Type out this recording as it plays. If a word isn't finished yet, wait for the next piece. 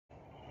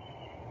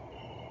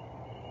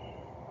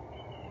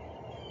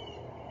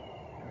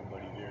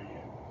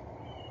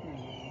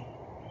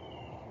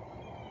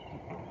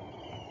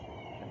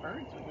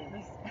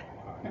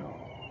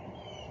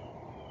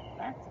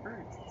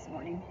texts this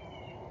morning.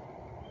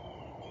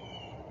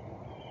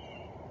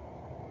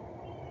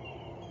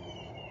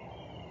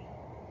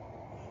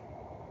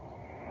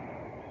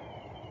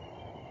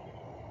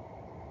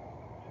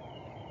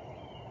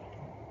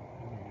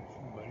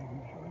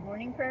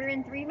 Morning prayer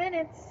in 3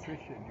 minutes.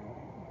 Trisha,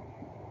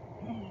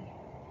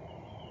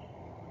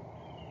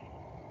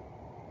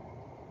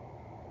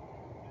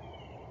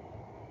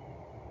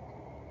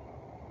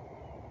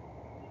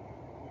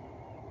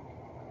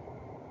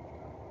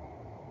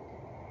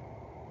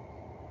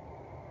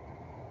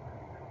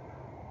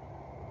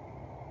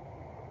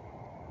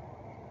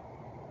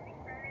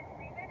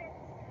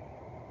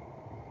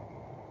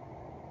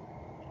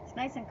 It's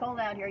nice and cold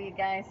out here, you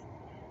guys.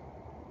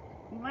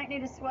 You might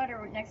need a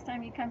sweater next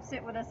time you come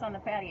sit with us on the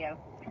patio.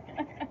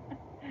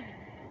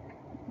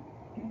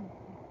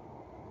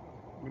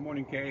 Good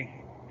morning, Kay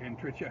and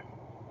Trisha.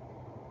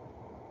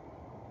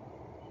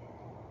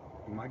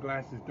 My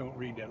glasses don't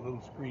read that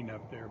little screen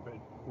up there, but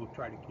we'll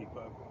try to keep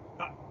up.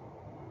 Ah,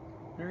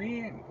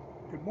 Marianne,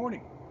 good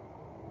morning.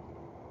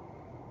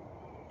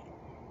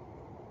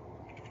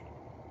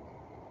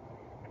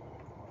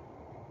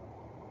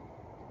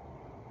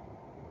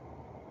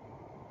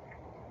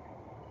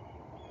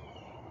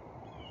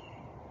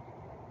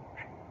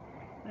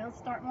 We'll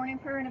start morning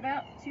prayer in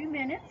about 2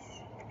 minutes.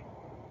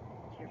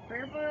 Get your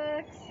prayer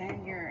books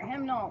and your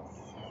hymnals.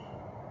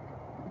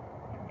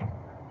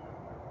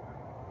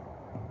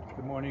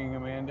 Good morning,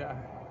 Amanda.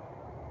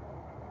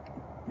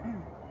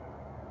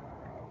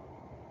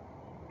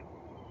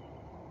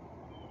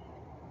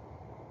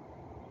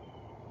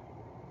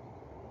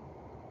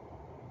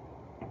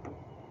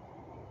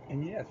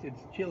 And yes,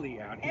 it's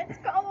chilly out here. It's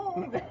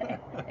cold.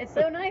 It's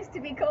so nice to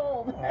be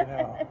cold. I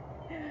know.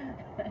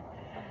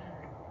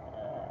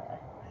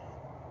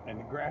 And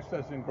the grass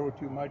doesn't grow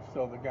too much,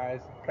 so the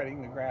guys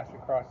cutting the grass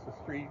across the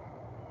street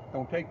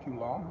don't take too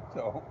long,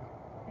 so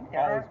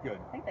all is good.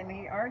 I think they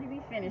may already be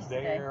finished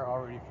today. They're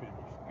already finished.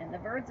 And the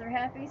birds are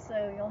happy,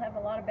 so you'll have a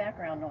lot of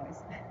background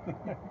noise.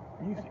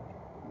 Music.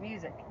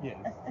 Music. Yes.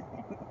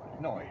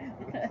 Noise.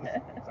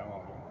 Some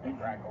of them. The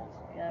crackles.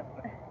 Yep.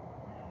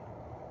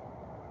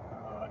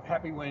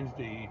 Happy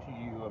Wednesday to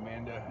you,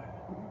 Amanda.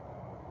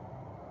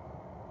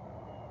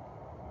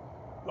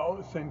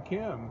 Lois and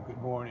Kim,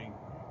 good morning.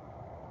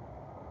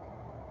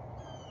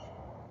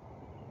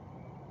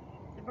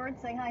 The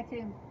birds say hi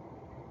too.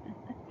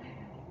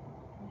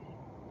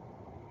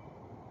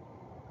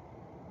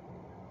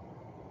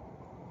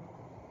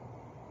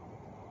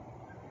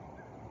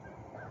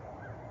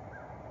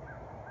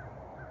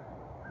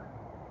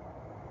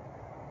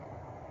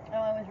 Oh,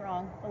 I was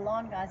wrong. The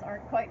lawn guys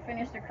aren't quite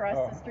finished across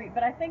the street,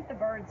 but I think the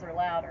birds are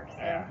louder, so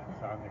Yeah,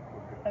 so I think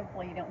we're good.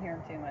 Hopefully you don't hear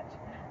them too much.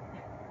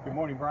 Good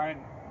morning, Brian.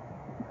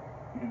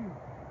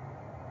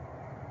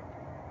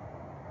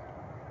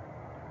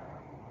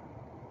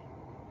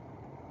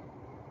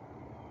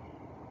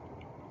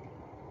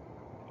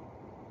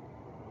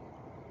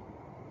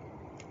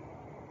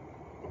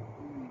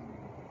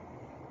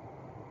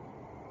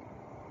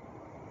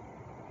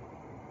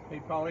 Hey,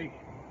 Polly.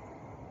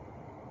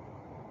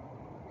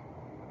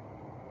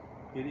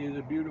 It is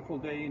a beautiful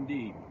day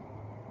indeed.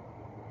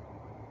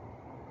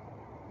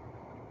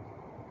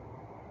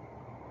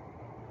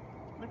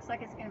 Looks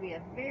like it's going to be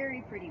a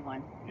very pretty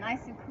one.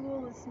 Nice and cool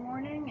this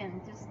morning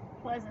and just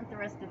pleasant the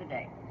rest of the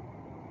day.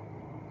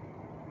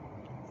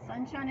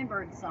 Sunshine and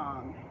bird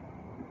song.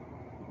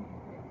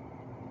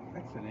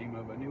 That's the name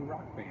of a new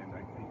rock band,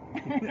 I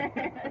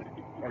think.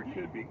 Or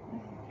should be.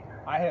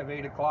 I have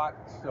 8 o'clock,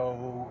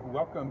 so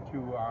welcome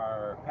to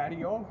our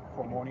patio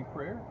for morning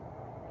prayer.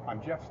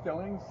 I'm Jeff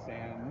Stillings,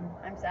 and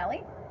I'm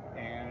Sally,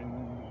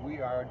 and we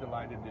are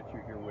delighted that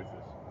you're here with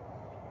us.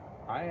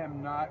 I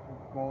am not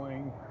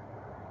going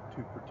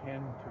to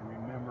pretend to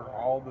remember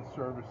all the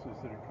services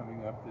that are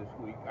coming up this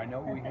week. I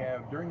know we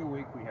have, during the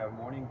week, we have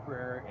morning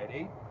prayer at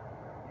 8,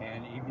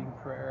 and evening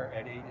prayer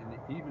at 8 in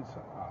the even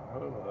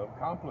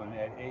Compline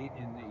at 8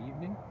 in the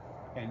evening,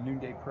 and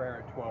noonday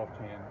prayer at 12:10.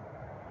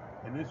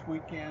 And this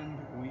weekend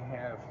we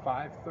have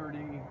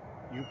 5:30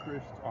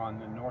 Eucharist on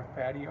the north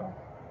patio,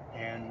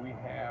 and we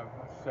have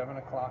 7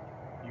 o'clock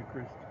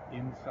Eucharist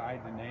inside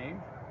the nave,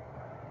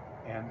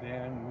 and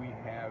then we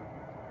have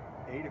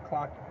 8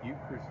 o'clock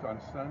Eucharist on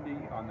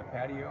Sunday on the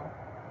patio.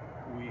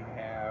 We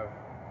have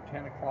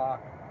 10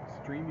 o'clock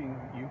streaming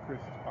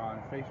Eucharist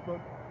on Facebook,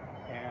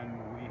 and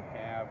we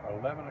have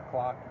 11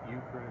 o'clock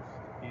Eucharist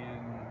in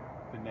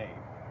the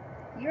nave.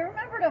 You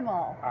remembered them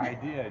all. I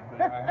did,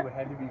 but I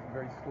had to be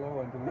very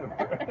slow and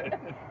deliberate.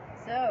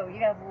 So you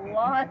have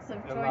lots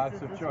of choices.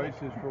 Lots of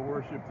choices for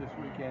worship this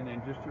weekend,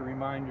 and just a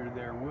reminder,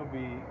 there will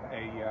be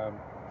a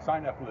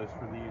sign-up list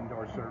for the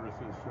indoor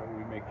services, so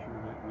we make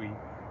sure that we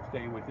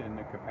stay within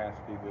the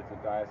capacity that the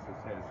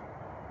diocese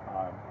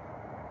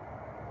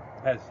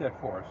has set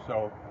for us.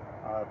 So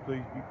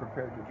please be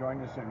prepared to join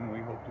us, and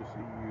we hope to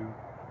see you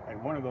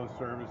at one of those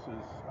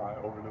services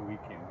over the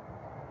weekend.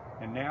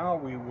 And now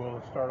we will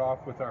start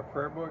off with our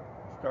prayer book,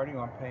 starting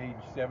on page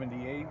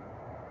 78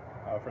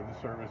 for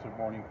the service of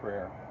morning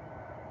prayer.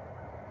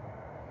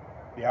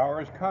 The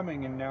hour is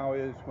coming, and now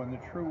is, when the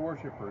true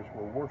worshipers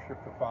will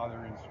worship the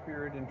Father in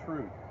spirit and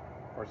truth,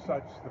 for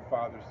such the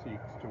Father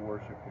seeks to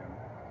worship him.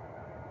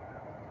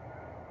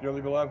 Dearly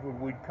beloved,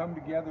 we'd come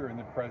together in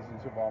the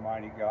presence of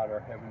Almighty God, our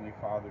Heavenly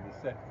Father,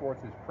 to set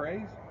forth his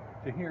praise,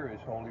 to hear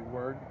his holy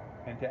word,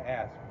 and to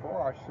ask for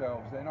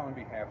ourselves and on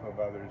behalf of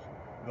others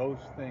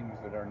those things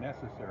that are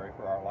necessary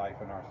for our life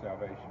and our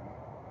salvation.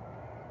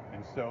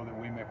 And so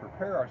that we may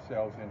prepare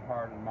ourselves in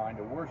heart and mind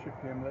to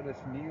worship him, let us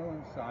kneel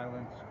in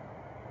silence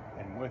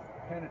and with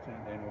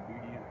penitent and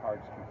obedient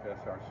hearts confess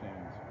our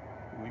sins,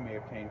 that we may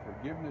obtain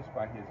forgiveness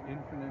by his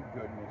infinite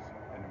goodness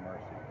and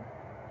mercy.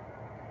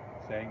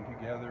 Saying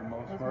together,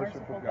 Most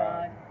merciful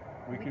God,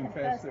 we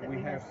confess that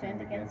we have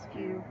sinned against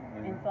you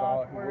in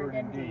thought, word,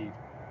 and deed,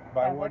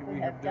 by what we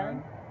have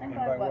done and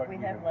by what we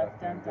have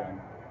left undone.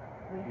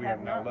 We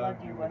have not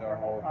loved you with our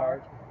whole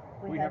heart.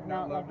 We have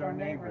not loved our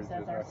neighbors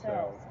as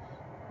ourselves.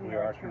 We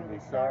are truly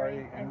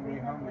sorry, and we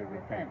humbly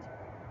repent.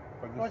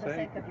 For the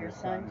sake of your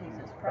Son,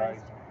 Jesus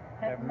Christ,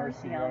 have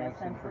mercy on us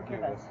and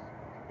forgive us,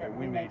 that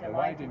we may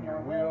delight in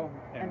your will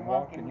and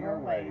walk in your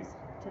ways,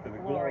 to the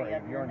glory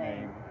of your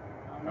name.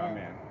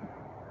 Amen.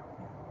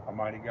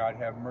 Almighty God,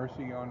 have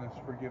mercy on us,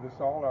 forgive us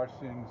all our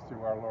sins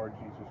through our Lord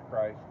Jesus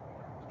Christ.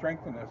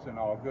 Strengthen us in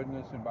all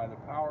goodness, and by the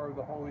power of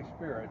the Holy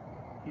Spirit,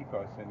 keep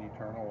us in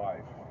eternal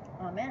life.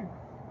 Amen.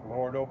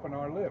 Lord, open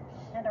our lips,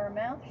 and our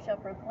mouth shall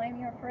proclaim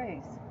your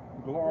praise.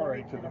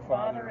 Glory to the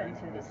Father, and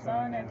to the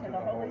Son, and to the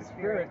Holy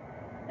Spirit,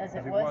 as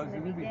it was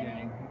in the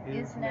beginning,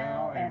 is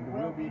now, and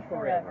will be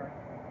forever.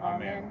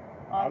 Amen.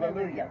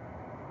 Alleluia.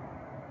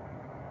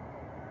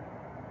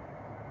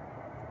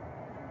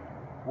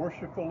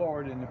 Worship the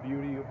Lord in the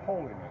beauty of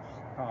holiness.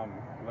 Come,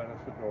 let us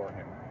adore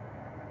him.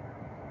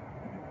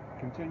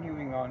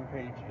 Continuing on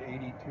page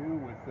 82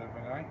 with the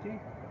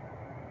Venite.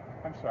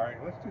 I'm sorry,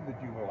 let's do the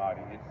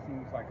Jubilati. It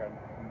seems like a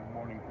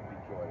morning to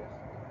be joyous.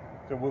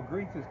 So we'll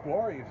greet this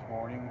glorious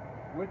morning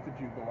with the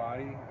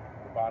Jubilati,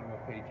 the bottom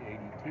of page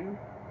 82.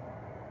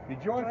 Be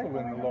joyful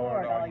in the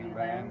Lord, all you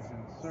lands,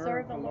 and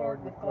serve the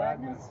Lord with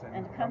gladness,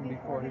 and come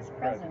before his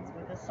presence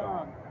with a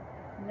song.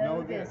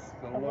 Know this,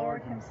 the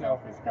Lord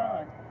himself is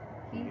God.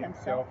 He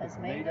himself has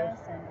made us,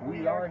 and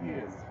we are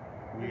his.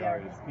 We are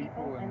his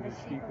people and the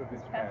sheep of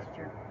his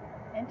pasture.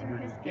 Enter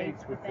his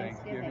gates with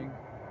thanksgiving.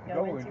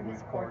 Go into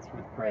his courts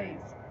with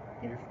praise.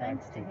 Give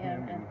thanks to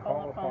him and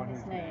call upon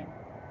his name.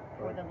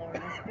 For the Lord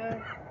is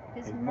good,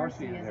 his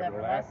mercy is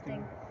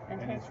everlasting,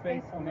 and his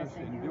faithfulness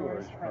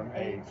endures from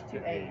age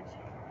to age.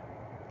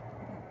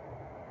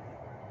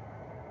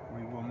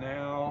 We will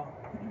now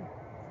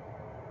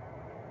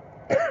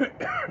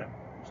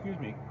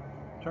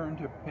turn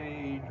to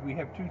page, we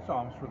have two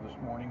Psalms for this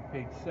morning.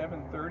 Page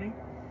 730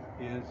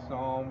 is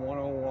Psalm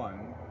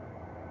 101.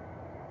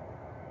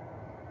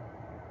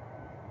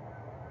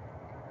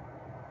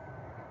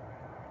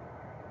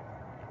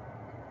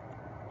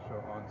 So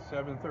on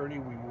 730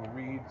 we will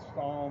read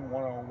Psalm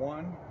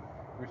 101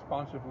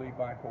 responsively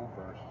by whole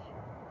verse.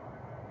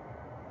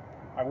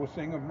 I will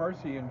sing of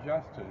mercy and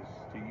justice.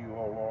 To you,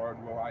 O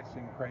Lord, will I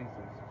sing praises.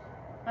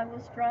 I will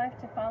strive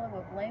to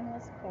follow a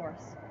blameless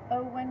course.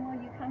 Oh, when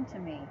will you come to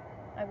me?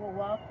 I will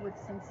walk with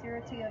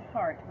sincerity of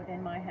heart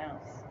within my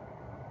house.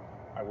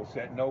 I will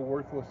set no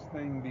worthless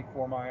thing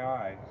before my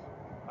eyes.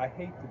 I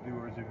hate the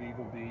doers of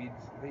evil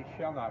deeds. They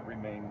shall not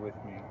remain with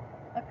me.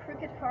 A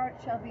crooked heart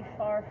shall be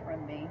far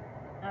from me.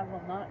 I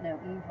will not know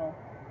evil.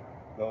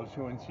 Those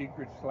who in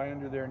secret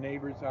slander their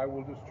neighbors I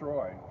will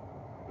destroy.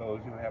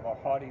 Those who have a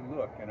haughty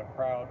look and a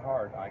proud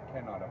heart I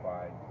cannot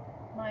abide.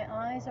 My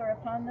eyes are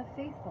upon the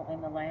faithful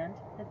in the land,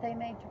 that they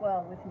may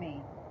dwell with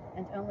me,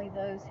 and only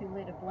those who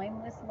lead a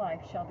blameless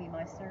life shall be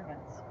my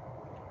servants.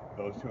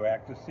 Those who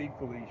act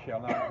deceitfully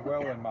shall not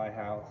dwell in my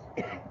house,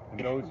 and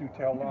those who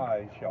tell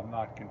lies shall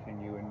not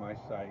continue in my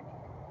sight.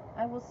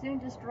 I will soon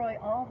destroy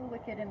all the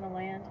wicked in the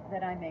land,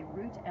 that I may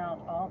root out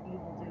all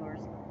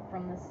evildoers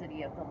from the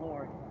city of the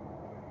Lord.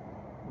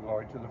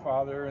 Glory to the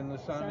Father, and the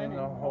Son, and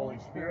the Holy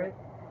Spirit,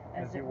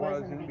 as it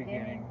was in the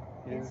beginning,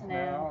 is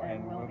now,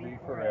 and will be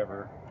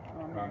forever.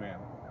 Amen.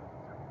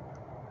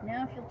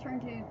 Now if you'll turn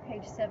to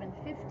page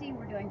 750,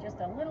 we're doing just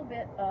a little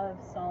bit of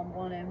Psalm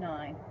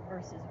 109,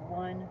 verses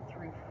 1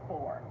 through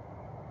 4.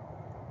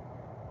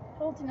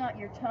 Hold not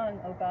your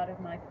tongue, O God of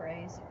my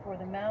praise, for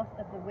the mouth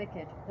of the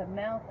wicked, the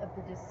mouth of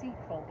the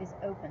deceitful is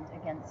opened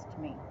against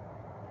me.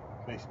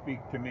 They speak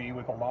to me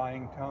with a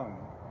lying tongue.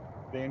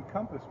 They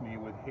encompass me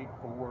with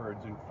hateful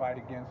words and fight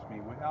against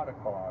me without a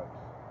cause.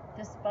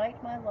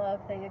 Despite my love,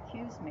 they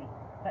accuse me,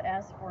 but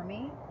as for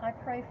me, I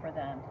pray for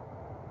them.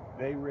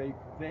 They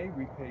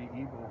repay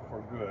evil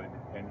for good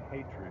and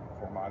hatred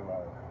for my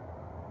love.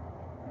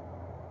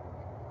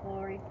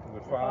 Glory to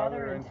the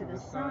Father, and to the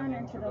Son,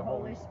 and to the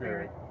Holy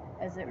Spirit,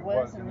 as it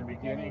was in the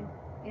beginning,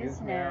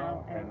 is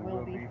now, and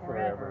will be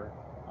forever.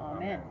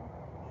 Amen.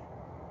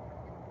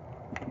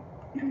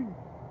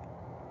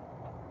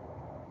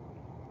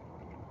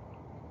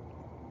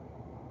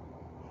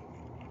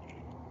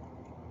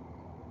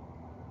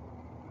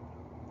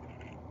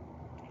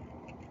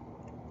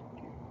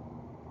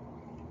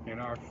 In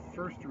our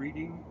first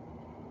reading,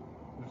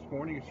 this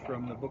morning is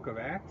from the book of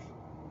Acts.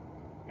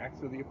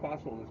 Acts of the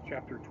Apostle is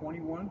chapter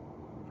 21,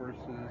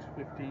 verses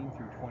 15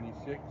 through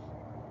 26.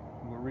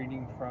 We're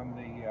reading from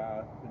the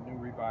New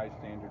Revised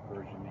Standard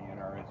Version, the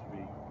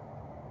NRSV.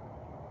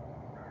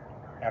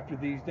 After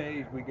these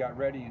days, we got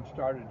ready and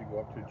started to go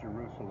up to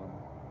Jerusalem.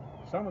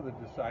 Some of the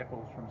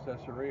disciples from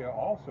Caesarea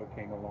also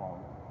came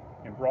along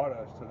and brought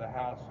us to the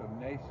house of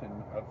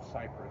Mnason of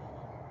Cyprus,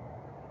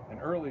 an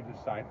early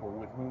disciple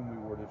with whom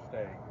we were to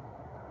stay.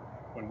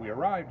 When we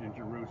arrived in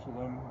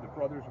Jerusalem, the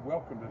brothers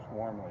welcomed us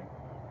warmly.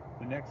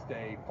 The next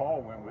day,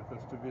 Paul went with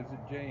us to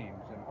visit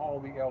James, and all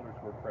the elders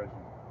were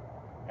present.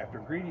 After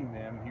greeting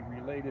them, he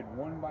related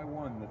one by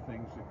one the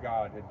things that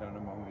God had done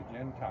among the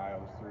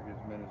Gentiles through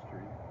his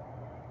ministry.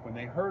 When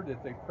they heard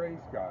it, they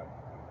praised God.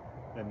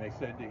 Then they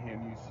said to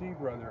him, "You see,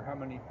 brother, how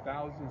many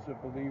thousands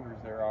of believers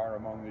there are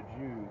among the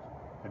Jews,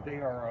 and they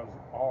are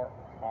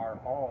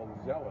all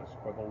zealous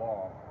for the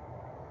law.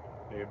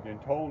 They have been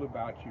told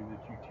about you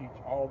that you teach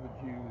all the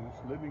Jews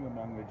living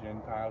among the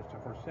Gentiles to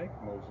forsake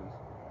Moses,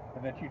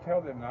 and that you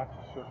tell them not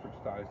to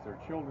circumcise their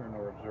children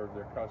or observe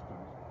their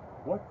customs.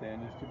 What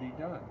then is to be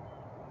done?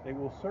 They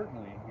will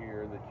certainly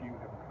hear that you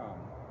have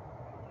come.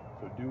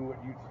 So do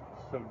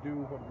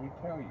what we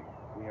tell you.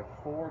 We have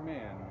 4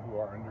 men who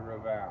are under a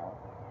vow.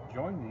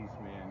 Join these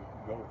men,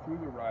 go through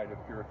the rite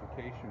of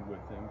purification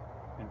with them,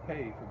 and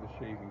pay for the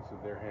shavings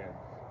of their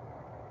heads.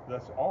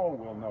 Thus all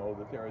will know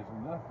that there is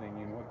nothing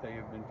in what they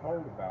have been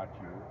told about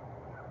you,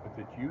 but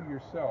that you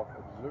yourself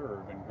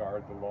observe and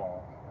guard the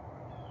law.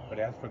 But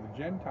as for the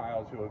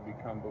Gentiles who have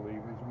become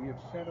believers, we have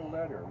sent a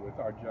letter with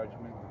our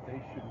judgment that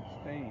they should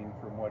abstain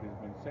from what has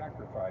been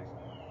sacrificed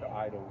to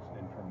idols,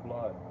 and from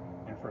blood,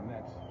 and from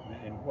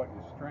what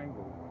is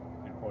strangled,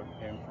 and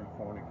from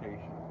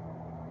fornication."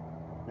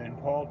 Then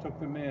Paul took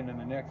them in, and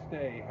the next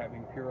day,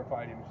 having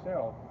purified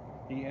himself,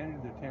 he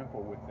entered the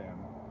temple with them,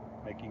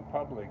 making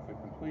public the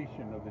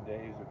completion of the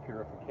days of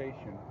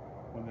purification,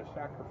 when the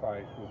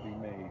sacrifice would be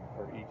made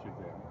for each of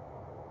them.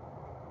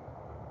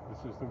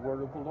 This is the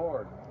word of the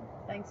Lord.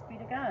 Thanks be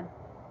to God.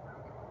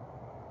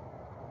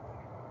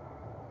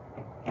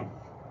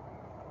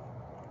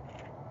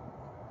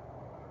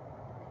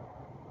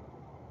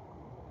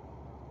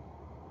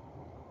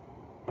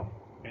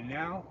 And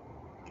now,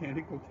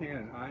 Canticle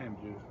 10. I am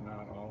just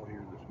not all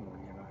here this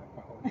morning, and I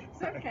apologize.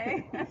 It's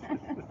okay.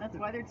 That's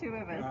why there are 2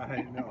 of us.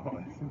 I know,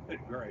 isn't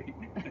it great?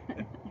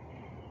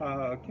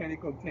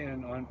 Canticle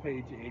 10 on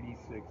page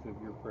 86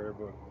 of your prayer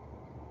book.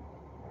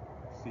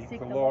 Seek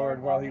the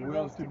Lord while he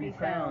wills to be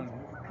found.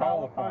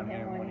 Call upon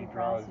him when he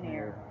draws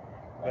near.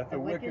 Let the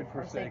wicked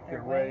forsake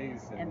their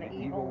ways, and the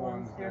evil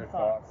ones their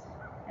thoughts.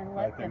 And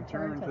let them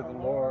turn to the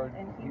Lord,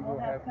 and he will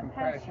have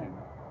compassion,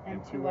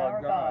 and to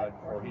our God,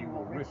 for he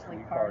will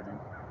richly pardon.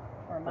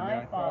 For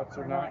my thoughts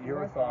are not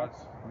your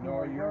thoughts,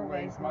 nor your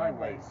ways my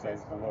ways,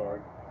 says the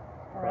Lord.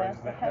 For as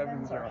the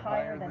heavens are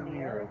higher than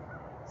the earth,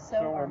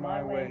 so are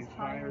my ways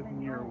higher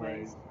than your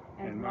ways,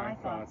 and my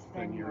thoughts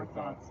than your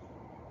thoughts.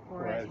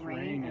 For as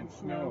rain and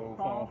snow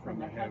fall from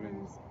the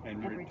heavens,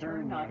 and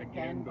return not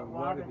again but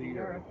water the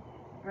earth,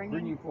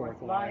 bringing forth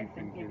life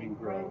and giving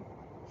growth,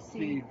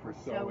 seed for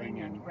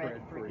sowing and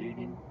bread for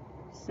eating,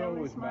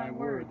 so is my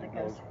word that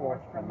goes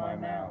forth from my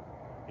mouth.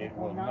 It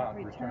will not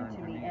return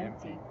to me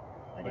empty,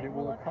 but it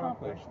will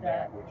accomplish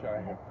that which I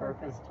have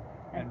purposed,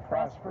 and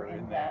prosper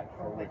in that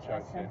for which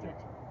I sent it.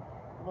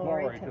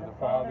 Glory to the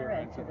Father,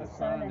 and to the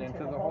Son, and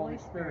to the Holy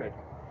Spirit,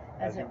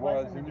 as it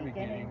was in the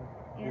beginning,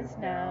 is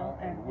now,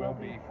 and will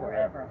be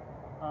forever.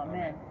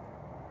 Amen.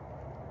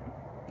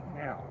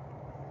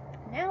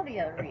 Now the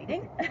other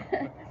reading.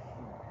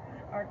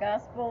 Our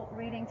gospel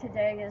reading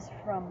today is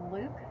from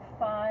Luke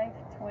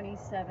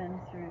 5:27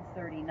 through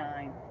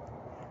 39.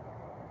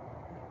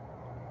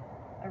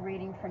 A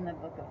reading from the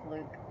book of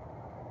Luke.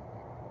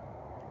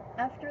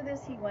 After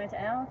this he went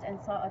out and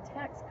saw a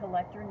tax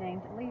collector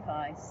named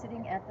Levi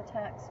sitting at the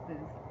tax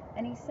booth,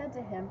 and he said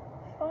to him,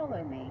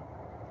 "Follow me."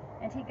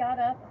 And he got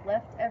up,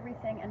 left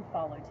everything, and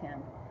followed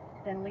him.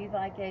 Then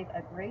Levi gave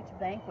a great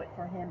banquet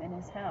for him in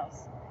his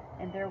house,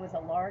 and there was a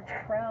large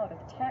crowd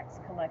of tax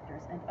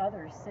collectors and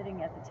others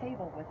sitting at the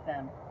table with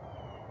them.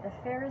 The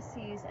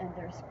Pharisees and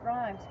their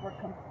scribes were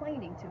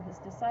complaining to his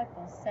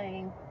disciples,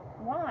 saying,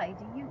 "Why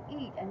do you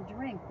eat and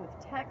drink with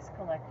tax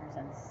collectors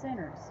and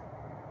sinners?"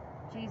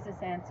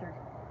 Jesus answered,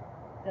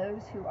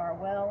 "Those who are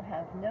well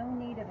have no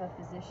need of a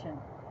physician,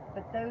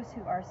 but those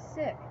who are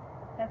sick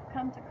I have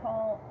come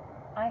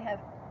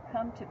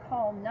to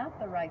call not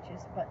the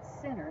righteous, but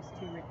sinners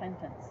to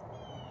repentance."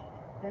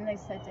 Then they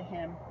said to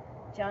him,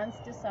 "John's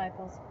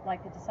disciples,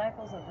 like the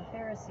disciples of the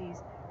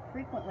Pharisees,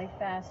 frequently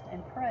fast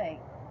and pray,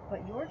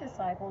 but your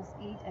disciples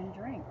eat and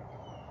drink."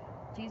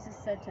 Jesus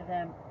said to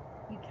them,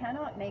 "You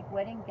cannot make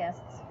wedding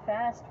guests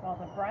fast while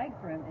the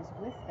bridegroom is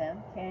with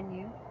them, can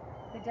you?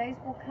 The days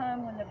will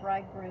come when the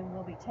bridegroom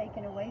will be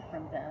taken away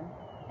from them,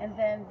 and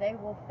then they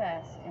will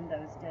fast in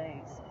those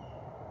days."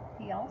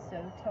 He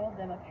also told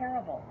them a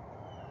parable.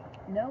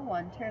 "No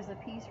one tears a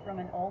piece from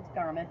an old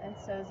garment and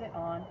sews it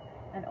on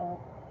an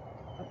old..."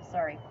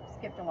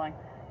 skipped a line.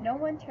 No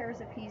one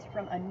tears a piece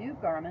from a new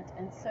garment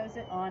and sews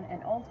it on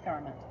an old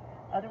garment.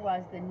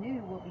 Otherwise the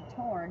new will be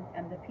torn,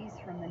 and the piece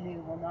from the new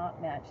will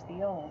not match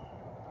the old.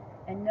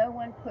 And no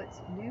one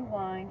puts new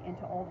wine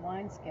into old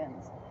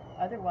wineskins.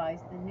 Otherwise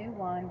the new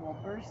wine will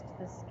burst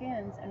the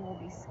skins and will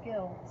be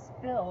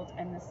spilled,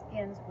 and the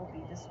skins will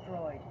be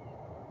destroyed.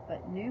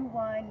 But new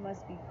wine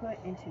must be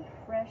put into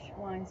fresh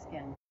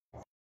wineskins.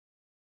 No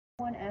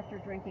one after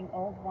drinking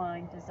old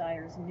wine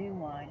desires new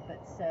wine,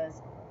 but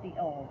says, the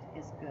old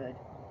is good.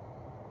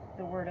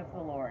 The word of the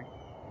Lord.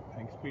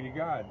 Thanks be to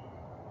God.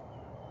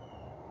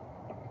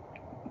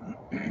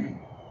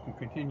 We'll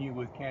continue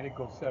with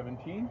Canticle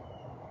 17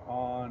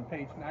 on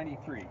page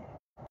 93.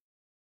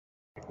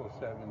 Canticle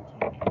 17.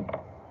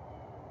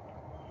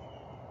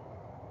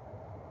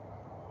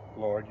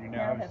 Lord, you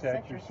now have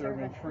set your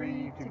servant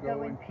free to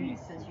go in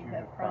peace as you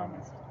have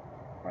promised.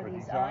 For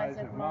these eyes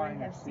of mine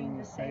have seen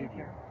the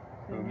Savior,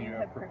 whom you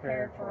have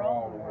prepared for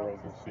all the world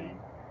to see,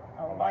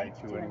 a light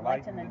to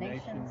enlighten the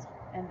nations,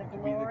 and the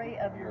glory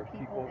of your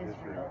people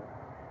Israel.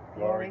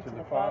 Glory to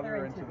the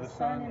Father, and to the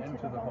Son, and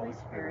to the Holy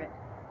Spirit,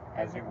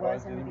 as it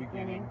was in the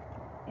beginning,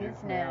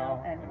 is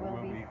now, and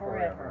will be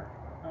forever.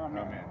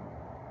 Amen.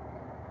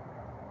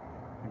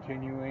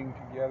 Continuing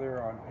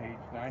together on page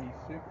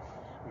 96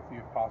 with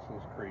the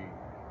Apostles' Creed.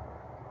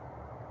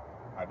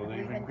 I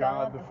believe in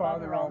God, the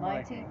Father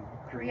Almighty,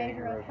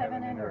 creator of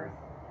heaven and earth.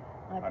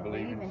 I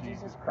believe in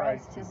Jesus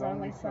Christ, his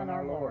only Son,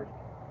 our Lord.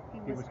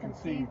 He was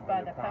conceived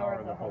by the power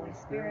of the Holy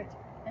Spirit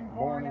and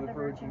born of the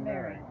Virgin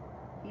Mary.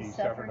 He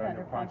suffered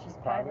under Pontius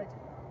Pilate,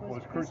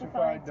 was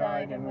crucified,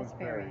 died, and was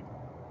buried.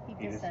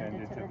 He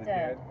descended to the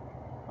dead.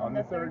 On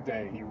the third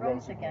day he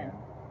rose again.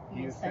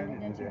 He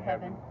ascended into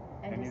heaven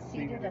and is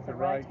seated at the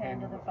right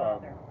hand of the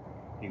Father.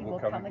 He will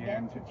come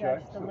again to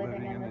judge the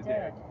living and the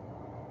dead.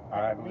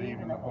 I believe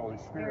in the Holy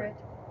Spirit,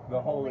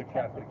 the Holy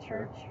Catholic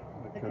Church,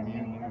 the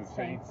communion of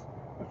saints,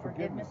 the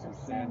forgiveness of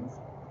sins,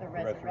 the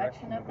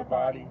resurrection of the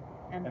body,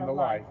 and the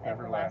life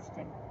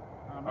everlasting.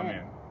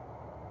 Amen.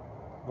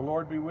 The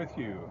Lord be with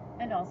you.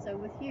 And also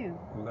with you.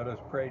 Let us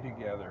pray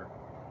together.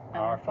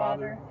 Our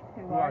Father,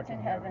 who art in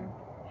heaven,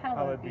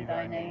 hallowed be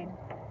thy name.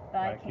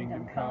 Thy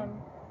kingdom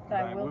come,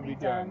 thy will be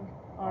done,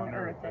 on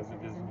earth as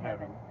it is in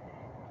heaven.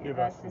 Give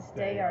us this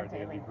day our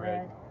daily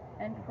bread,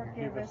 and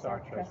forgive us our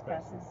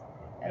trespasses,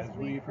 as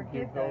we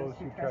forgive those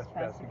who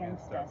trespass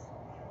against us.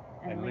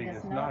 And lead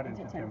us not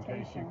into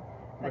temptation,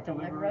 but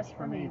deliver us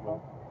from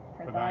evil.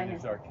 For thine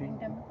is our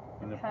kingdom,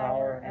 and the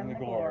power, and the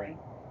glory,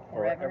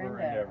 forever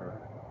and ever.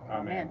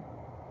 Amen.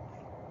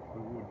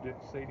 We would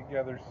say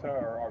together,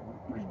 or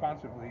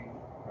responsively,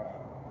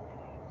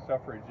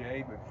 suffrage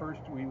A, but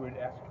first we would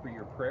ask for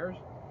your prayers,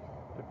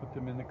 to put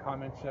them in the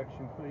comment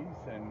section, please,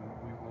 and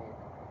we will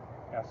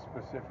ask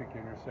specific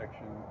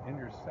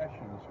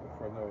intercessions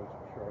for those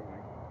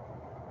shortly.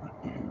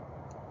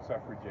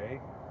 Suffrage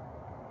A.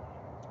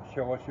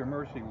 Show us your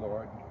mercy,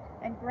 Lord.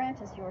 And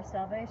grant us your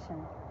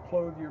salvation.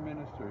 Clothe your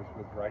ministers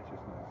with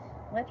righteousness.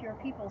 Let your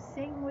people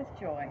sing with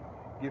joy.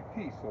 Give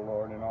peace, O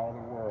Lord, in all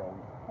the world.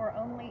 For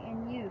only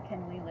in you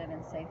can we live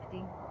in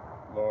safety.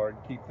 Lord,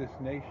 keep this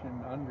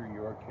nation under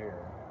your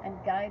care. And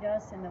guide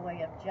us in the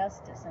way of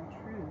justice and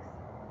truth.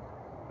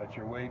 Let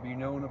your way be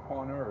known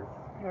upon earth.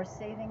 Your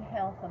saving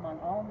health among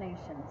all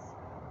nations.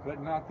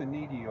 Let not the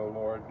needy, O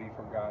Lord, be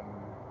forgotten.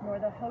 Nor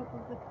the hope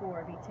of the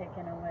poor be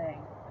taken away.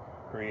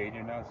 Create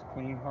in us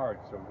clean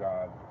hearts, O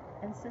God.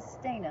 And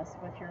sustain us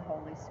with your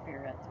Holy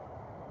Spirit.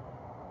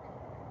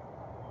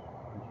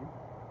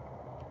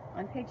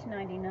 On page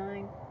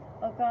 99,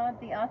 O God,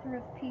 the author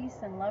of peace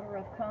and lover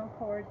of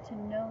concord, to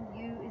know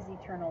you is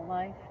eternal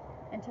life,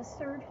 and to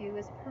serve you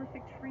is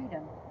perfect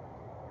freedom.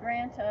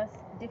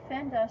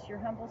 Defend us, your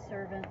humble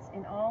servants,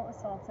 in all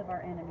assaults of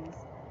our enemies,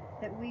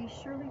 that we,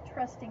 surely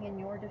trusting in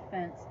your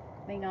defense,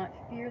 may not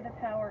fear the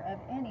power of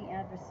any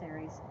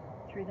adversaries,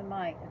 through the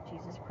might of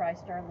Jesus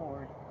Christ our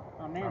Lord.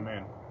 Amen.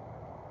 Amen.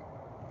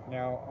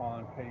 Now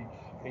on page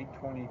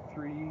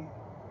 823,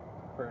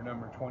 prayer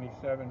number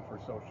 27 for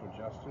social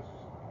justice.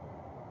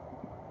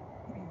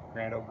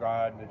 Grant, O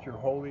God, that your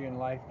holy and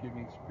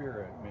life-giving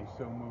Spirit may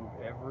so move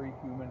every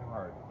human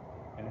heart,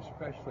 and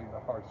especially the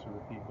hearts of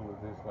the people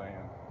of this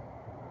land,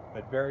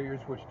 that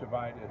barriers which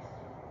divide us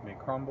may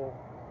crumble,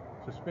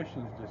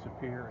 suspicions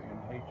disappear, and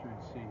hatred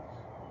cease,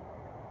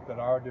 that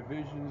our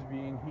divisions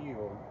being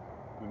healed,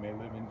 we may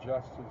live in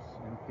justice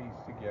and peace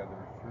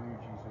together through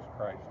Jesus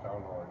Christ our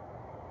Lord.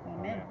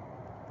 Amen.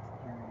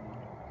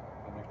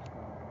 The next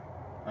one.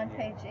 On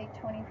page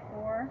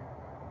 824,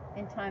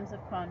 in times of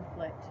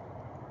conflict.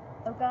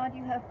 O God,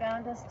 you have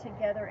bound us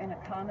together in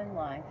a common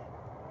life.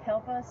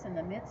 Help us in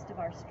the midst of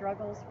our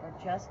struggles for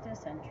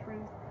justice and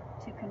truth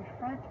to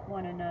confront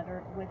one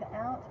another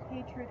without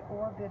hatred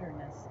or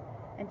bitterness,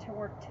 and to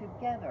work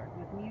together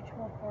with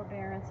mutual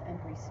forbearance and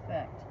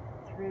respect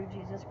through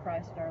Jesus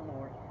Christ our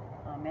Lord.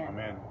 Amen.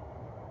 Amen.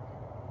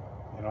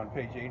 And on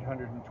page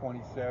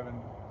 827,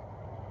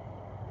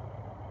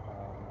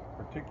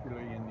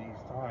 particularly in these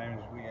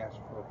times, we ask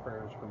for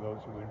prayers for those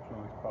who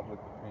influence public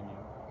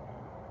opinion.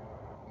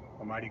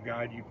 Almighty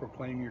God, you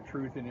proclaim your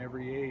truth in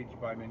every age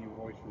by many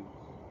voices.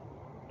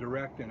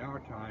 Direct in our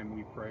time,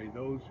 we pray,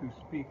 those who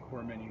speak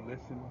where many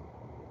listen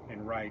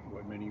and write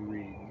what many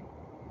read,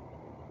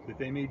 that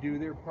they may do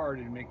their part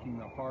in making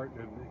the heart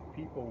of the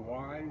people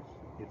wise,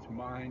 its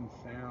mind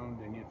sound,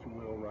 and its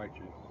will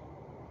righteous,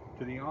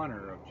 to the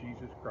honor of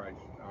Jesus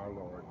Christ our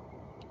Lord.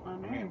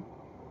 Amen.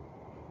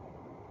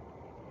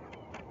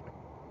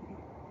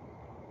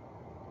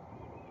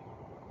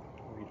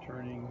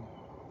 Returning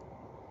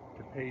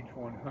to page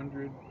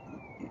 100.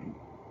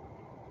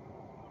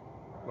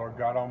 Lord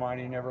God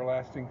Almighty and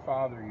everlasting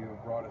Father, you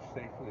have brought us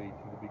safely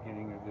to the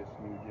beginning of this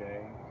new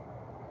day.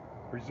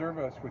 Preserve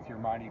us with your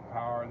mighty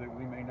power that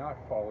we may not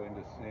fall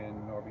into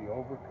sin nor be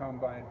overcome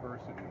by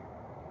adversity.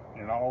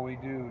 And in all we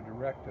do,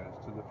 direct us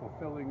to the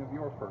fulfilling of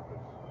your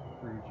purpose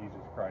through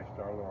Jesus Christ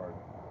our Lord.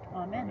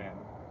 Amen. Amen.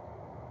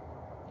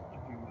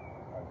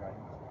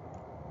 Guidance.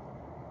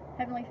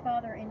 Heavenly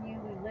Father, in you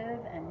we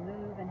live and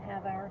move and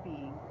have our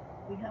being.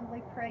 We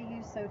humbly pray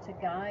you so to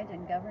guide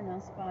and govern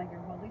us by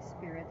your Holy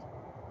Spirit,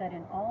 that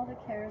in all the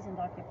cares and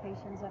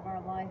occupations of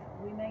our life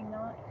we may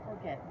not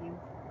forget you,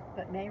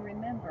 but may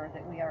remember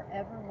that we are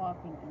ever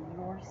walking in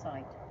your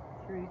sight,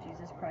 through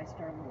Jesus Christ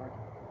our Lord.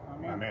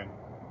 Amen. Amen.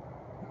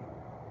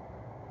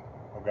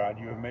 O God,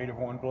 you have made of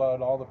one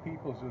blood all the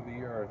peoples of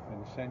the earth,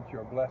 and sent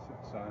your blessed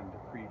Son to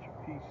preach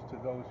peace to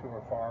those who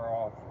are far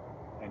off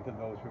and to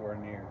those who are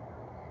near.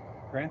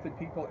 Grant that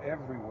people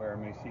everywhere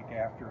may seek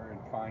after and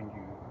find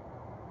you.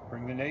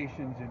 Bring the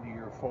nations into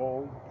your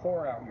fold,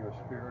 pour out your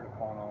Spirit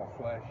upon all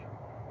flesh,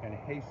 and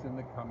hasten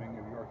the coming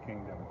of your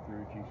kingdom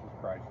through Jesus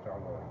Christ our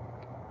Lord.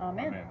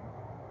 Amen. Amen.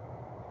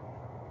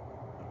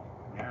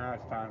 Now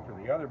it's time for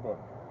the other book.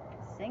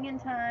 Singing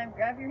time.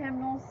 Grab your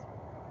hymnals.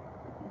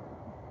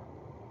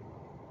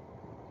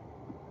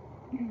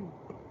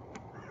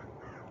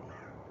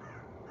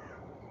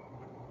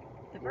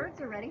 The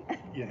birds are ready.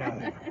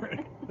 Yeah,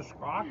 the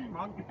squawk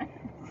monk.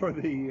 For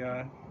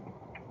the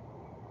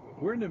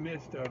we're in the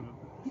midst of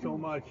so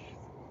much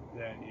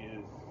that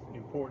is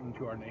important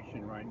to our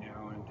nation right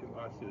now, and to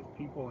us as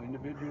people,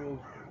 individuals,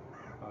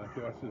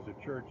 to us as a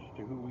church,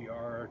 to who we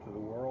are, to the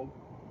world.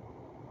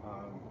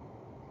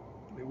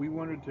 We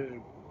wanted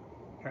to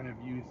kind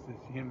of use this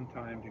hymn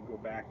time to go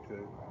back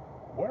to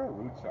what our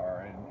roots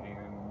are and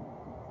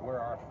where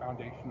our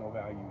foundational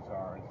values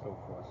are and so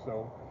forth.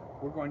 So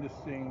we're going to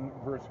sing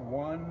verse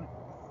 1,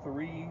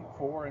 3,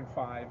 4, and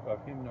 5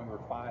 of hymn number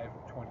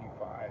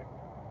 525.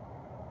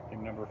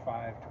 Hymn number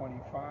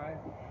 525,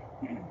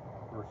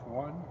 verse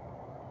 1,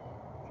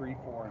 3,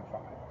 4, and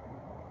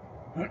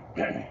 5.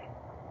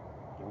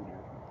 Oh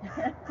dear.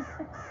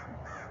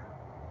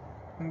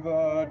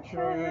 The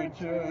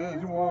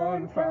church's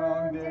one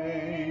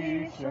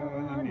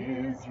foundation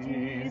is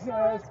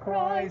Jesus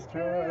Christ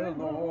her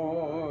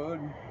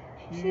Lord.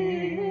 She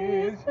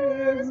is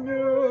his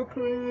new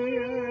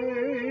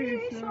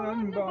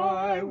creation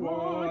by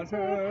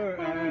water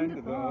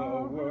and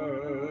the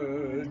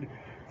word.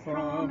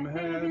 From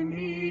heaven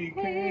he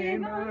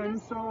came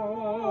and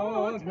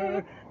sought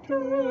her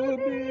to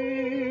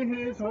be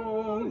his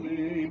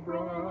holy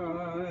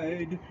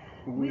bride.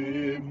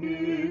 With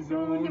his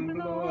own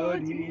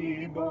blood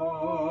he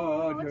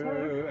bought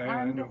her,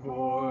 and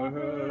for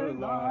her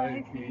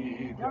life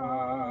he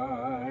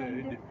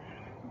died.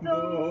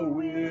 Though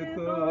with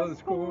a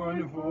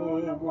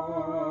scornful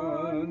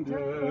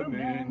wonder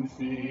men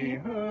see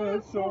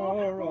her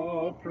sore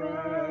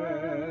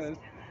oppressed,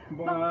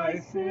 by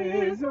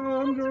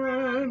schisms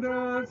rent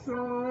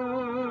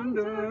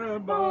asunder,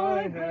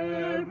 by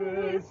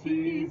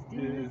heresies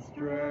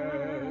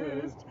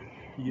distressed,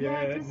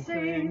 yet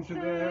saints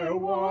their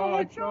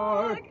watch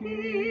are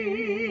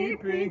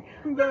keeping,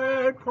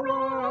 their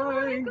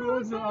cry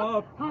goes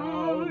up,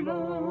 how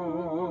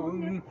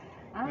long?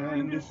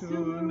 And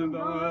soon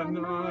the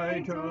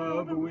night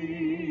of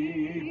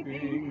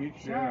weeping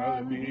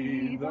shall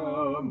be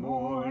the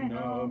morn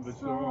of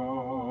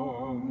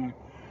song.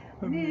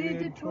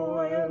 Amid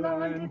toil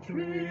and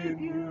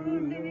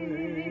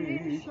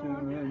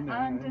tribulation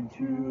and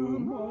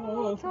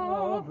tumult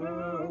of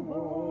her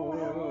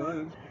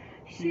wars,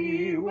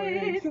 she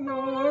waits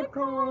the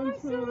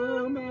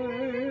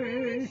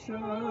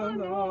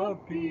consummation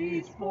of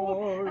peace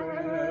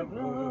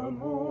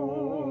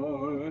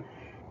forevermore,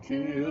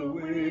 till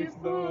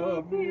with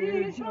the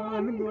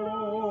vision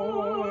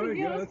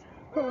glorious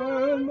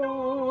her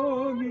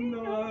longing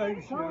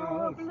night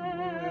shall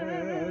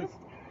bless,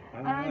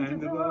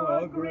 and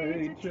the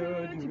great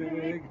church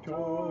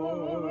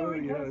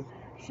victorious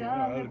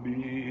shall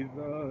be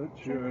the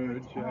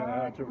church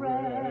at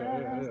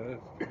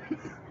rest.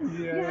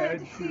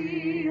 Yet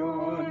she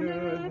on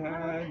earth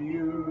had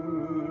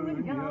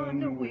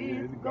union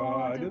with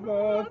God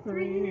the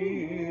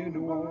Three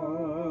in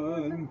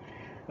One,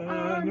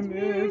 and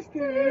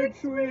mystic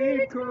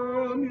sweet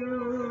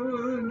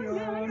communion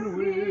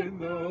with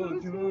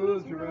those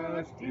whose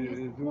rest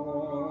is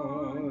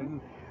won.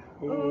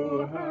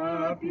 O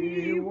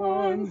happy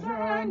ones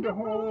and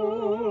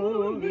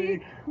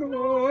holy,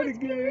 Lord,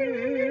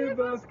 give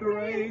us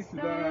grace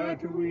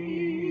that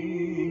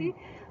we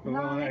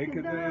like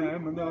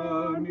them,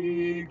 the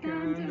meek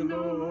and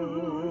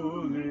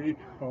lowly,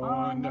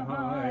 on the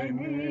high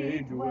may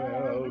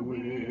dwell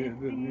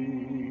with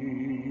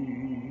thee.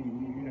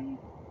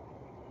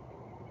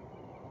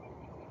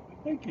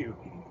 Thank you.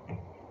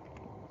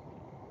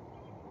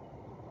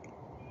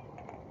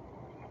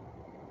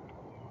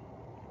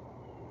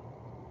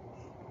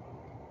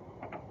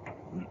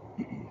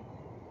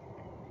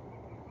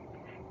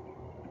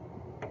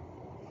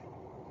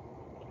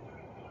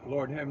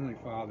 Lord Heavenly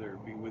Father,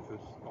 be with us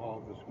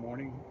all this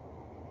morning.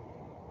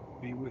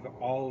 Be with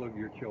all of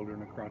your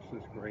children across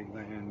this great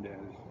land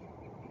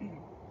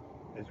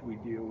as we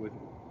deal with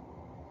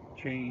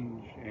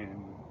change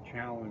and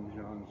challenge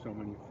on so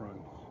many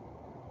fronts.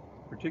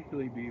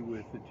 Particularly be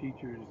with the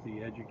teachers,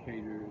 the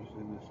educators,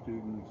 and the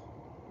students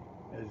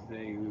as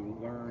they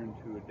learn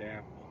to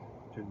adapt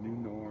to new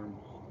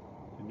norms,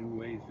 to new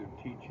ways of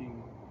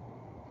teaching,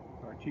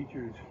 our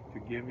teachers to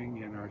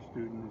giving, and our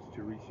students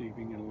to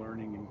receiving and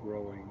learning and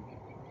growing.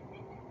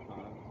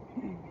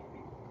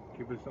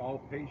 Give us all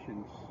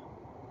patience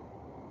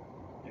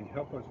and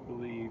help us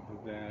believe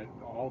that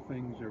all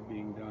things are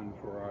being done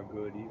for our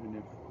good, even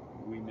if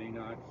we may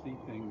not see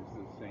things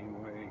the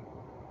same way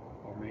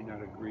or may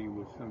not agree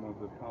with some of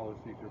the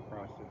policies or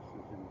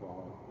processes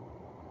involved.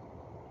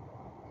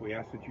 We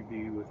ask that you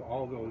be with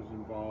all those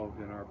involved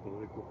in our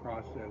political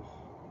process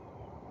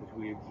as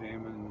we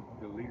examine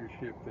the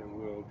leadership that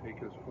will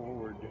take us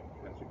forward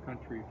as a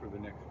country for the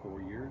next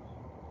 4 years.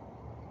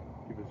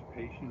 Give us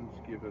patience,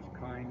 give us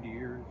kind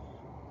ears,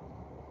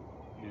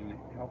 and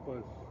help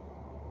us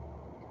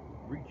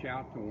reach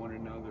out to one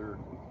another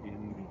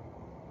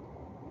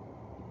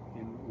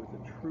with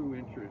a true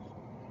interest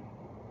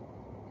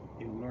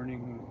in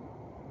learning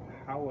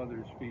how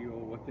others feel,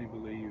 what they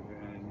believe,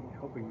 and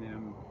helping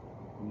them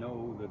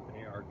know that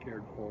they are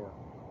cared for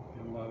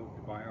and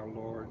loved by our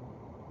Lord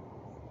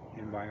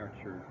and by our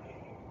church.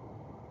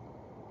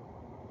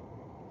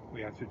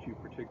 We ask that you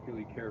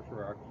particularly care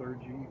for our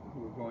clergy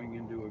who are going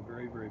into a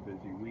very, very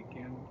busy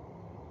weekend.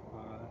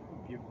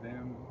 Give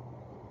them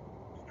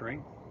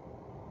strength,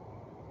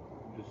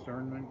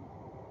 discernment,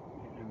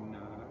 and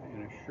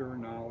a sure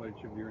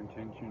knowledge of your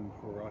intention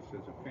for us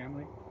as a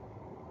family.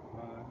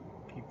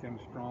 Keep them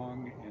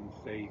strong and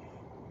safe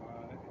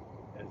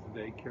as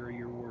they carry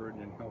your word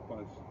and help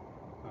us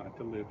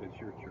to live as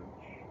your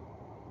church.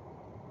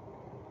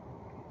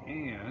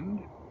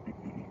 And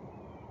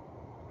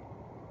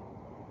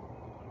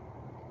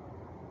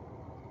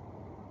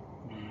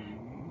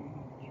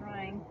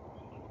Trying.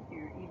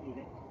 Here, you do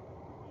it.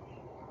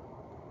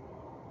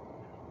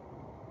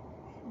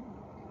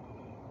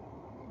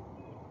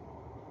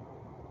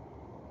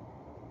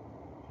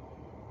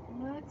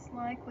 Looks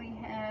like we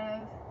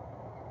have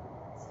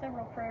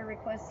several prayer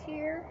requests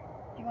here.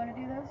 Do you want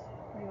to do those?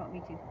 Or do you want me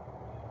to?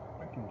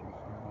 I can do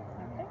some.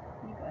 Okay,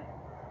 you go ahead.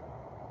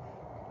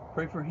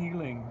 Pray for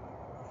healing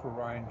for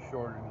Ryan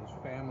Short and his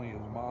family.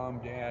 His mom,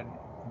 dad,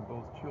 and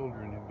both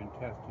children have been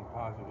tested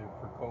positive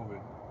for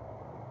COVID.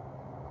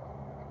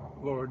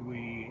 Lord,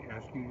 we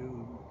ask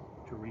you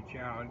to reach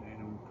out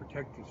and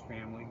protect his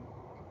family.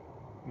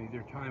 May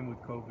their time with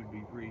COVID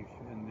be brief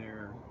and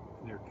their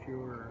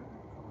cure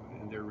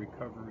and their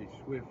recovery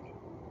swift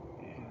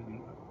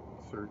and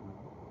certain.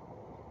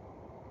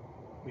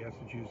 We ask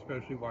that you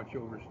especially watch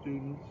over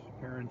students,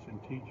 parents,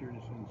 and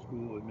teachers and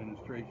school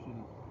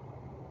administration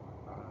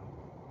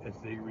as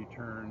they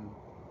return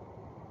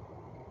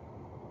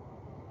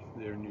to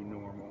their new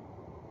normal.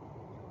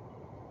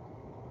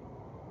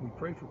 We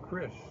pray for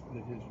Chris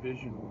that his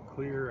vision will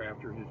clear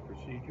after his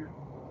procedure.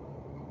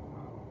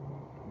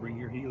 Bring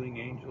your healing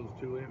angels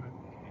to him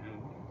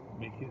and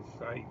make his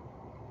sight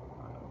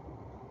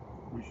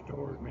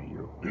restored. May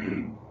your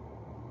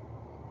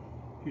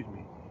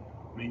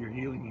may your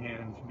healing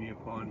hands be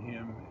upon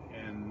him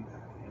and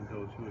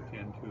those who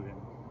attend to him.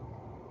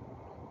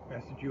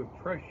 Ask that you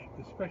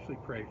especially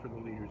pray for the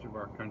leaders of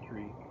our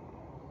country,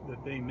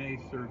 that they may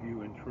serve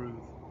you in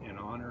truth and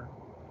honor,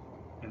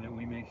 and that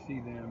we may see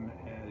them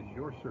as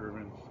your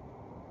servants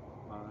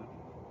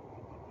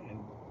and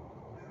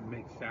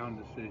make sound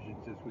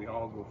decisions as we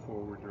all go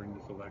forward during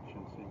this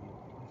election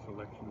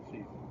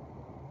season.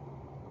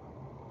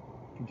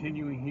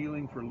 Continuing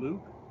healing for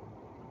Luke.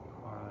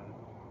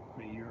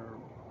 May your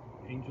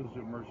angels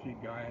of mercy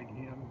guard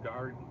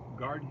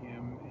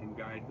him, and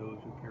guide those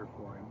who care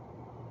for him.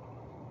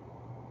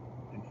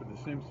 And for the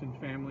Simpson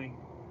family,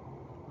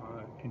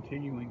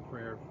 continuing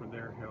prayer for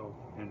their health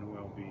and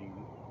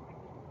well-being.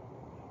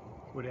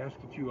 Would ask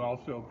that you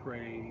also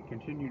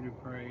continue to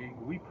pray.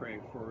 We pray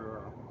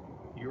for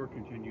your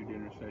continued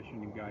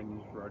intercession and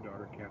guidance for our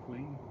daughter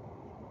Kathleen,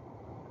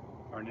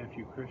 our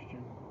nephew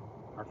Christian,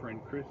 our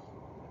friend Chris,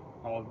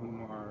 all of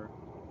whom are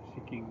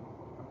seeking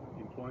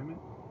employment.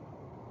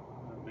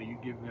 May you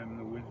give them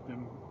the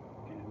wisdom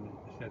and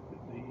set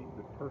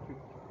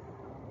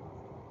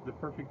the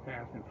perfect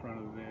path in front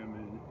of them,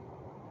 and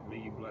may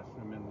you bless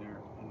them in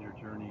their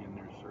journey and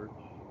their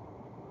search.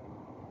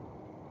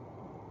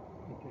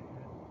 Okay.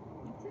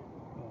 That's it.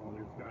 Oh,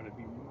 there's got to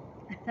be more.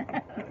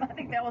 I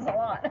think that was a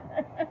lot.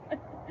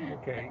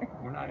 Okay,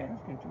 we're not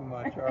asking too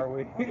much, are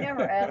we? We're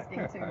never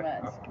asking too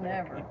much.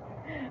 Never.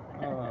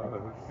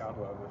 Oh, God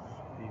love us.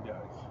 He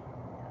does.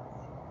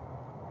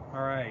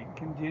 All right,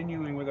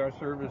 continuing with our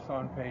service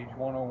on page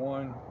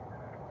 101.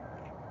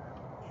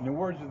 In the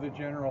words of the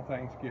general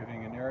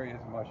thanksgiving, and there is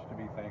much to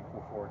be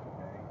thankful for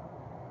today.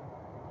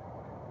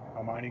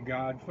 Almighty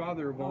God,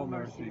 Father of all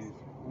mercies,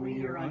 we,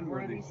 your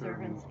unworthy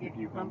servants, give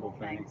you humble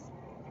thanks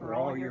for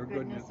all your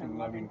goodness and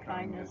loving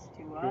kindness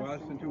to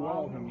us and to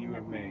all whom you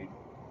have made.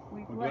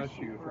 We bless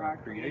you for our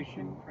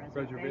creation,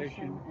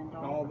 preservation, and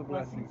all the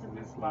blessings of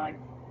this life,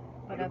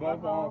 but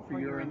above all for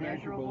your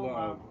immeasurable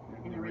love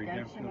in the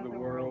redemption of the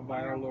world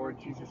by our Lord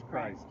Jesus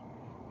Christ,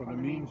 for the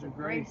means of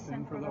grace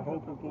and for the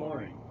hope of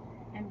glory.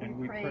 And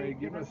we pray,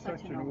 give us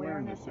such an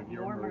awareness of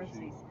your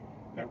mercies,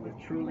 that with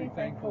truly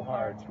thankful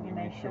hearts we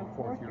may show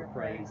forth your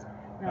praise,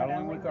 not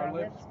only with our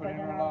lips but in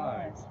our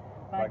lives,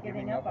 by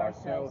giving up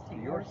ourselves to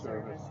your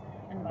service,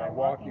 and by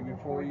walking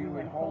before you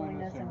in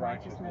holiness and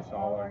righteousness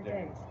all our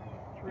days.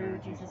 Through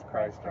Jesus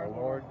Christ our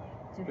Lord,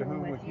 to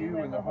whom with you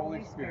and the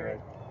Holy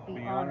Spirit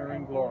be honor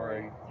and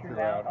glory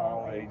throughout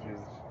all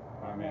ages.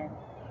 Amen.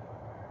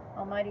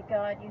 Almighty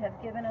God, you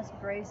have given us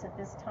grace at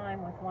this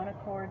time with one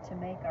accord to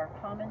make our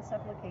common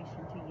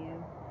supplication to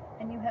you,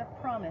 and you have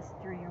promised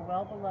through your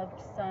well-beloved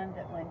Son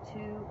that when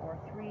 2 or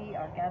 3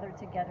 are gathered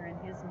together in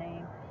his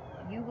name,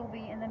 you will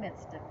be in the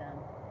midst of them.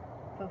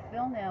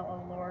 Fulfill now,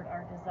 O Lord,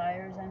 our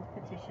desires and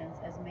petitions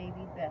as may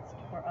be best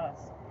for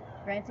us,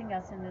 granting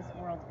us in this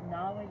world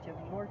knowledge of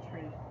your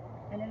truth,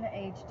 and in the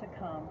age to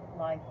come,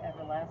 life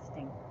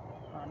everlasting.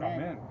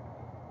 Amen. Amen.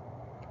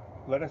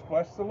 Let us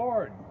bless the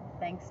Lord.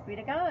 Thanks be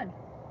to God.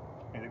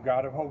 May the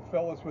God of hope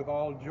fill us with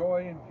all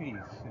joy and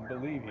peace in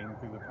believing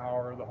through the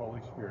power of the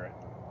Holy Spirit.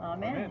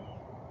 Amen. Amen.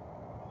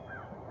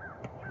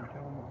 Should we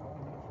tell them we're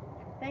going this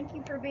week? Thank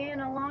you for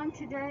being along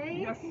today.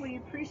 Yes. We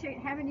appreciate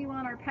having you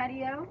on our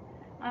patio.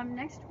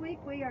 Next week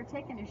we are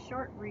taking a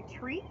short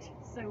retreat,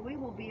 so we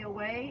will be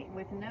away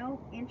with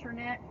no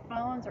internet,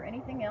 phones, or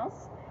anything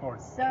else. Or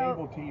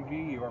cable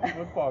TV or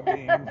football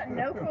games.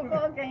 No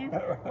football games.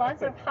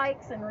 Lots of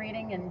hikes and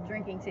reading and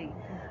drinking tea.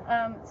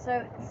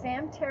 So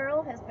Sam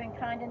Terrell has been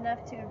kind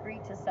enough to agree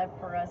to sub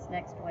for us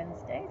next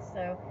Wednesday.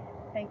 So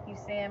thank you,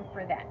 Sam,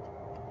 for that.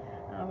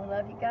 We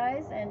love you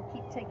guys, and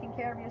keep taking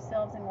care of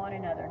yourselves and one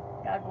another.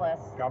 God bless.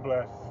 God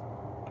bless.